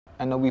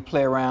I know we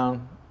play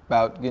around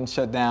about getting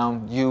shut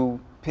down, you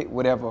pick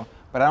whatever,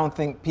 but I don't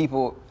think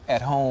people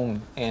at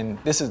home, and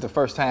this is the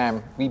first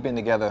time we've been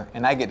together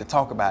and I get to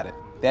talk about it.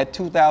 That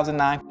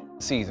 2009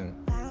 season,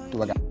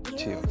 do I got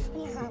chills?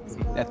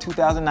 That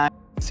 2009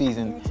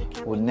 season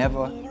will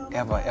never,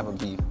 ever, ever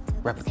be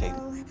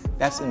replicated.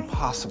 That's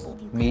impossible.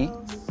 Me?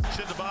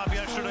 Said to Bob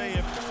yesterday,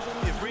 if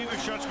Revis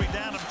shuts me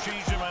down, I'm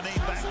changing my name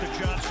back to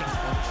Johnson.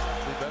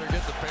 We better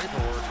get the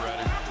paperwork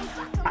ready.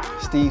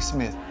 Steve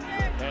Smith.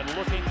 And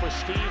looking for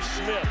Steve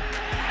Smith.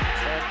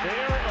 And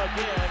there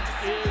again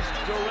is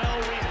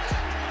Darrelle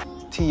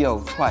Revis.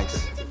 T.O.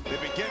 twice.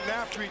 They've been getting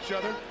after each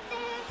other.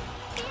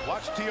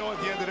 Watch T.O. at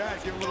the end of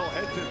that, give a little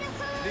head to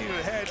knee to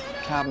the head.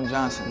 Calvin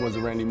Johnson. Was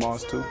it Randy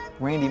Moss too?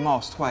 Randy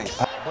Moss twice.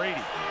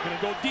 Brady gonna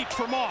go deep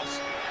for Moss.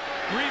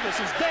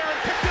 Revis is there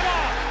and picked it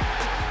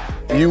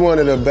off. You one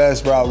of the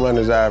best route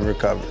runners I ever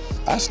covered.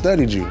 I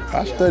studied you.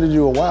 I studied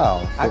you a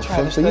while. I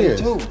tried to study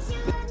too.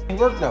 It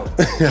worked though.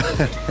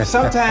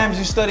 Sometimes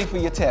you study for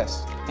your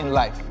tests in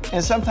life.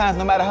 And sometimes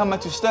no matter how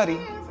much you study,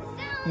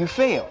 you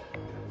fail.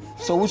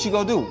 So what you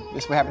gonna do?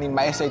 This is what happened in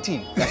my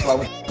SAT. That's why I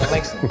went to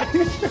Langston.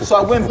 So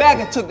I went back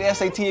and took the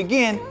SAT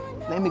again.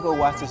 Let me go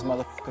watch this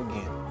motherfucker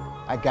again.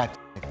 I got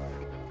this.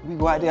 We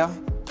go out there,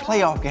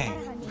 playoff game.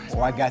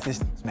 Oh, I got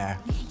this now.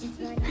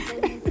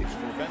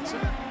 Benson,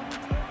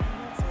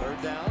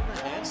 3rd down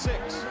and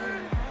 6.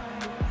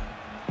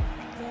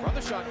 From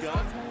the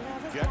shotgun,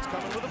 Jets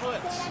coming with a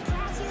blitz.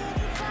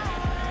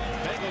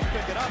 Bengals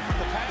pick it up,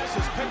 the pass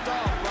is picked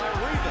off by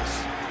Revis.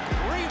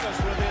 Revis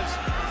with his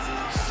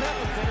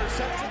 7th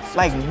interception.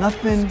 Like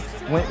nothing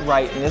went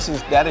right, and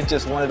that is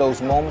just one of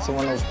those moments and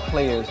one of those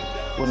players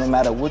where no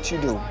matter what you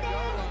do,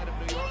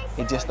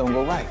 it just don't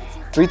go right.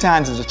 3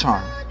 times is a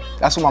charm.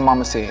 That's what my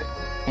mama said.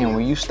 And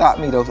when you stop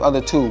me, those other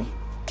 2,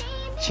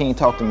 she ain't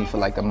talked to me for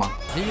like a month.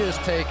 He has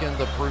taken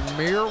the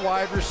premier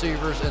wide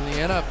receivers in the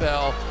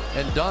NFL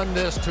and done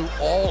this to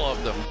all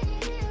of them.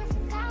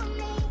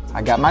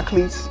 I got my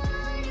cleats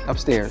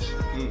upstairs.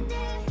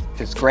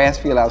 It's grass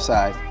field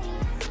outside.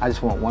 I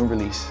just want one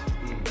release.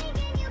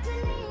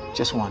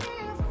 Just one.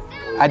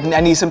 I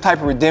need some type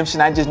of redemption.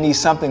 I just need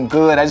something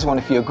good. I just want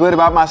to feel good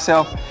about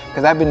myself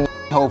because I've been in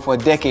the hole for a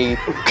decade.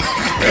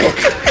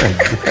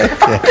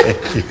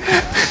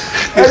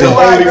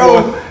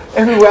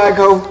 Everywhere I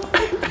go,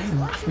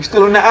 you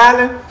still on the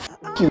island?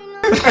 You.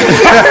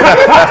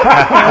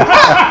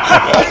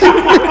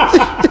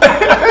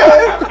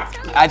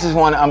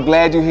 I'm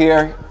glad you're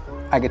here.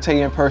 I can tell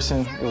you in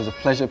person, it was a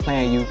pleasure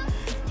playing you.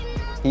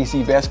 He's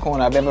the best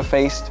corner I've ever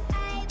faced,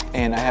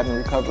 and I haven't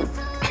recovered.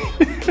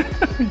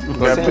 You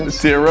gotta put the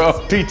tear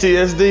up.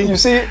 PTSD. You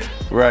see it?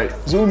 Right.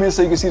 Zoom in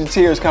so you can see the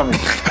tears coming.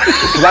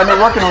 Because I've been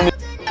working on it.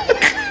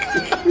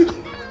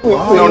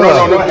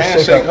 No,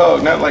 handshake,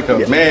 hug, not like a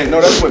man.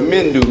 No, that's what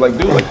men do. Like,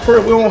 for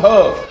real, we don't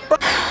hug.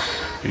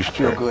 I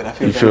feel good. I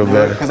feel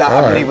better. Because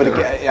I've been able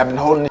to I've been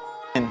holding it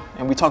in,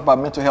 and we talk about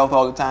mental health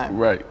all the time.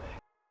 Right.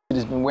 It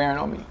has been wearing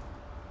on me.